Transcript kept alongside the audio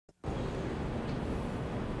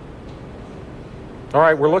All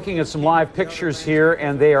right, we're looking at some live pictures here,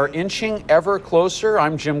 and they are inching ever closer.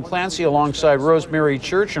 I'm Jim Clancy alongside Rosemary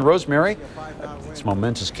Church. And Rosemary, it's a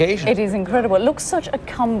momentous occasion. It is incredible. It looks such a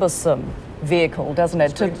cumbersome vehicle, doesn't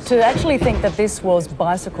it? To actually think that this was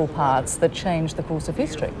bicycle parts that changed the course of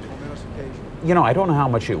history. You know, I don't know how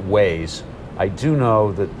much it weighs. I do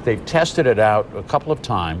know that they've tested it out a couple of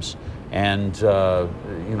times, and,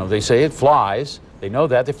 you know, they say it flies. They know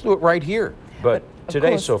that. They flew it right here. But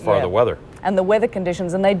today, so far, the weather. And the weather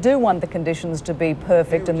conditions, and they do want the conditions to be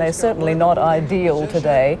perfect, and they're certainly not ideal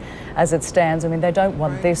today as it stands. I mean, they don't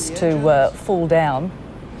want this to fall down.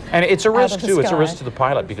 And it's a risk, too. It's a risk to the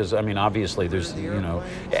pilot because, I mean, obviously, there's, you know,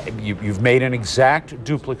 you've made an exact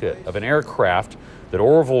duplicate of an aircraft that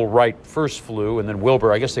Orville Wright first flew, and then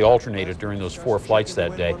Wilbur, I guess they alternated during those 4 flights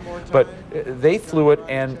that day. But they flew it,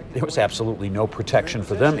 and there was absolutely no protection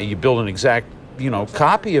for them. You build an exact, you know,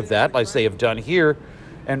 copy of that, like they have done here.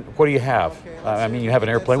 And what do you have? I mean, you have an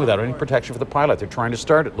airplane without any protection for the pilot. They're trying to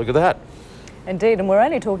start it. Look at that. Indeed, and we're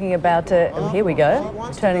only talking about, here we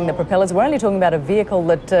go, turning the propellers. We're only talking about a vehicle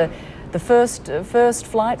that the first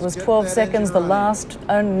flight was 12 seconds, the last,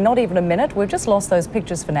 not even a minute. We've just lost those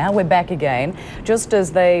pictures for now. We're back again. Just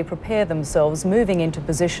as they prepare themselves, moving into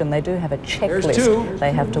position, they do have a checklist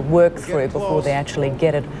they have to work through before they actually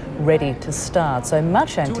get it ready to start. So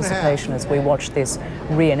much anticipation as we watch this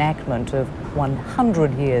reenactment of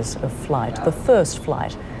 100 years of flight, the first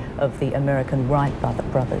flight of the American Wright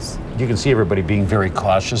brothers. You can see everybody being very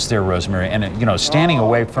cautious there, Rosemary, and you know, standing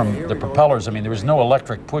away from the propellers. I mean, there was no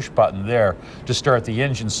electric push button there to start the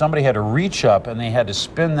engine. Somebody had to reach up and they had to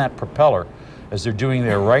spin that propeller as they're doing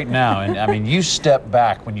there right now. And I mean, you step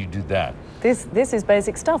back when you do that. This is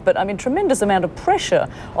basic stuff, but I mean, tremendous amount of pressure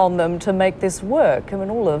on them to make this work. I mean,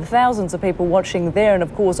 all of thousands of people watching there, and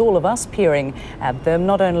of course all of us peering at them,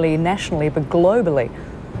 not only nationally but globally.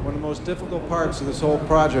 One of the most difficult parts of this whole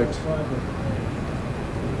project is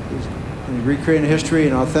in recreating history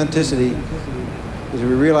and authenticity is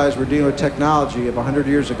we realize we're dealing with technology of 100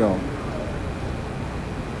 years ago.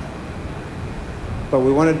 But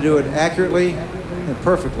we wanted to do it accurately and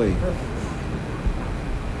perfectly.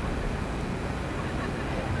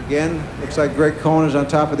 Again, looks like Greg Cohn is on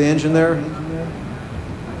top of the engine there.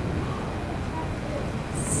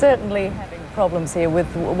 Certainly having problems here with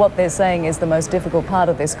what they're saying is the most difficult part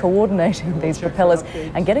of this, coordinating these propellers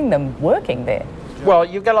and getting them working there. Well,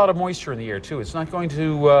 you've got a lot of moisture in the air too. It's not going to,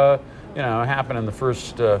 you know, happen in the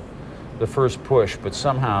first push, but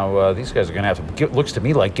somehow these guys are going to have to. Looks to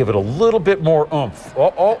me like give it a little bit more oomph.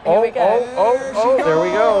 There we go.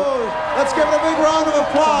 Let's give it a big round of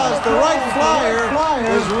applause. The Wright Flyer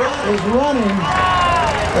is running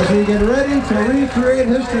as we get ready to recreate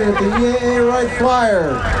history of the EAA Wright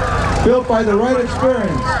Flyer, built by the Wright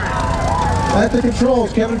Experience. At the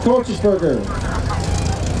controls, Kevin Kochersberger.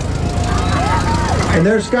 And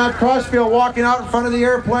there's Scott Crossfield walking out in front of the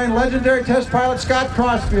airplane, legendary test pilot Scott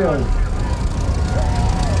Crossfield.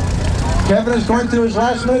 Kevin is going through his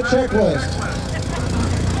last-minute checklist.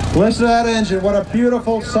 Listen to that engine, what a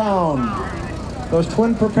beautiful sound. Those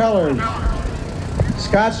twin propellers.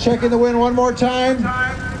 Scott's checking the wind one more time.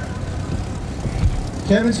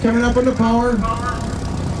 Kevin's coming up into power.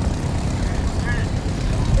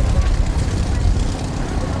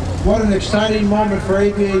 What an exciting moment for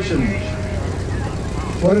aviation.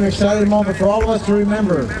 What an exciting moment for all of us to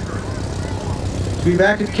remember. To be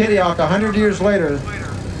back at Kitty Hawk 100 years later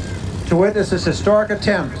to witness this historic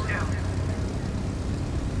attempt.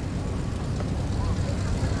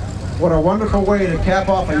 What a wonderful way to cap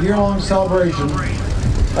off a year-long celebration,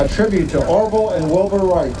 a tribute to Orville and Wilbur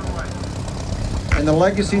Wright, and the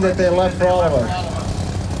legacy that they left for all of us.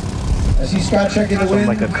 I see Scott checking the wind,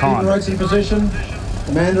 like a con. Wright's in position.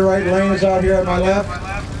 Amanda Wright Lane is out here at my left.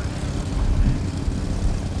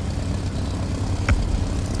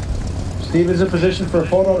 Stephen's in position for a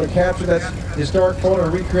photo to capture that historic photo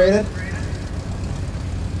and recreate it.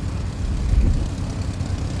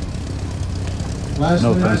 Last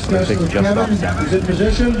minute discussion with Kevin is in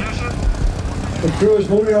position. The crew is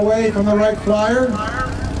moving away from the Wright Flyer.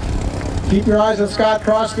 Keep your eyes on Scott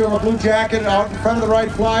Crossfield in the blue jacket out in front of the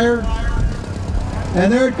Wright Flyer.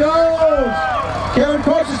 And there it goes! Kevin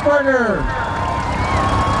Kochersberger!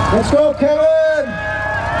 Let's go, Kevin!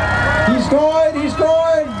 He's going, he's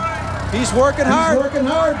going! He's working hard! He's working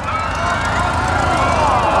hard!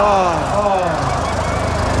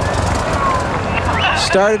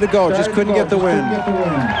 Started to go, just couldn't get the wind.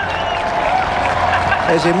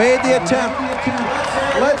 As he made the attempt,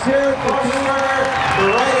 let's hear it for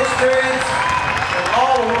the Wright Experience, and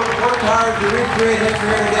all who worked hard to recreate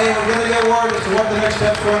history today. We're going to get word as to what the next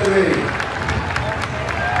step's going to be.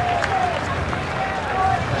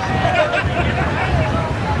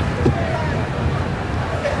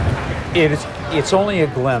 It's only a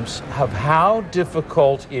glimpse of how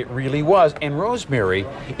difficult it really was. And Rosemary,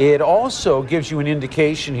 it also gives you an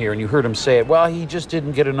indication here, and you heard him say it, well, he just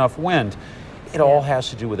didn't get enough wind. It all has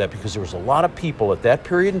to do with that, because there was a lot of people at that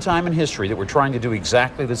period in time in history that were trying to do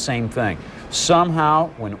exactly the same thing. Somehow,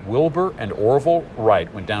 when Wilbur and Orville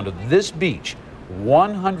Wright went down to this beach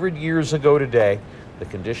 100 years ago today, the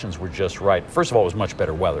conditions were just right. First of all, it was much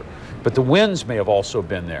better weather, but the winds may have also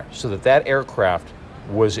been there, so that aircraft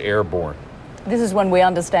was airborne. This is when we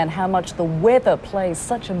understand how much the weather plays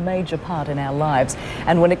such a major part in our lives.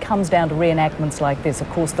 And when it comes down to reenactments like this, of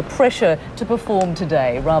course, the pressure to perform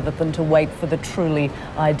today rather than to wait for the truly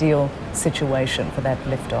ideal situation for that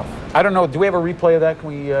liftoff. I don't know, do we have a replay of that? Can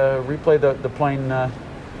we replay the plane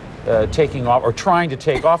taking off, or trying to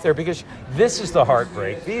take off there? Because this is the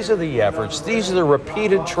heartbreak. These are the efforts. These are the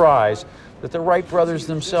repeated tries that the Wright brothers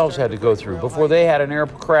themselves had to go through before they had an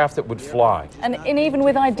aircraft that would fly. And even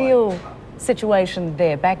with ideal situation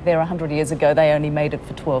there, back there 100 years ago, they only made it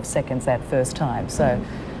for 12 seconds that first time. So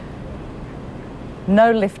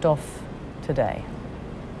no liftoff today.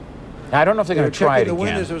 I don't know if they're going to try it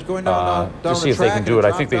again to see if they can do it.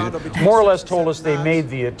 I think they more or less told us they made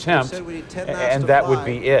the attempt, and that would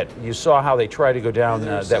be it. You saw how they tried to go down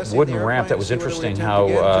that wooden ramp. That was interesting how,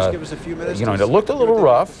 you know, it looked a little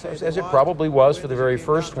rough, as it probably was for the very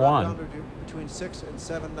first one.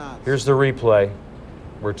 Here's the replay,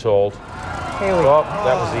 we're told. Here we go. Oh,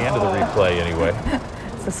 that was the end of the replay anyway.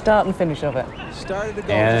 It's the start and finish of it.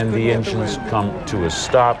 And the engines come to a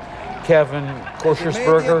stop. Kevin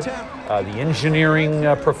Korschersberger, the engineering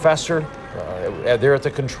professor, there at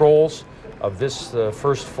the controls of this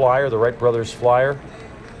first flyer, the Wright brothers flyer.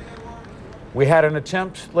 We had an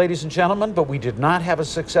attempt, ladies and gentlemen, but we did not have a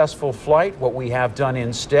successful flight. What we have done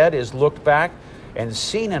instead is looked back and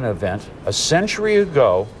seen an event a century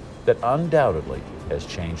ago that undoubtedly has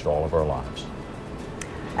changed all of our lives.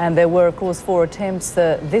 And there were, of course, 4 attempts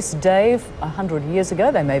this day 100 years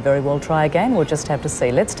ago. They may very well try again. We'll just have to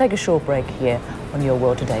see. Let's take a short break here on Your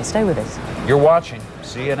World Today. Stay with us. You're watching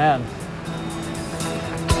CNN.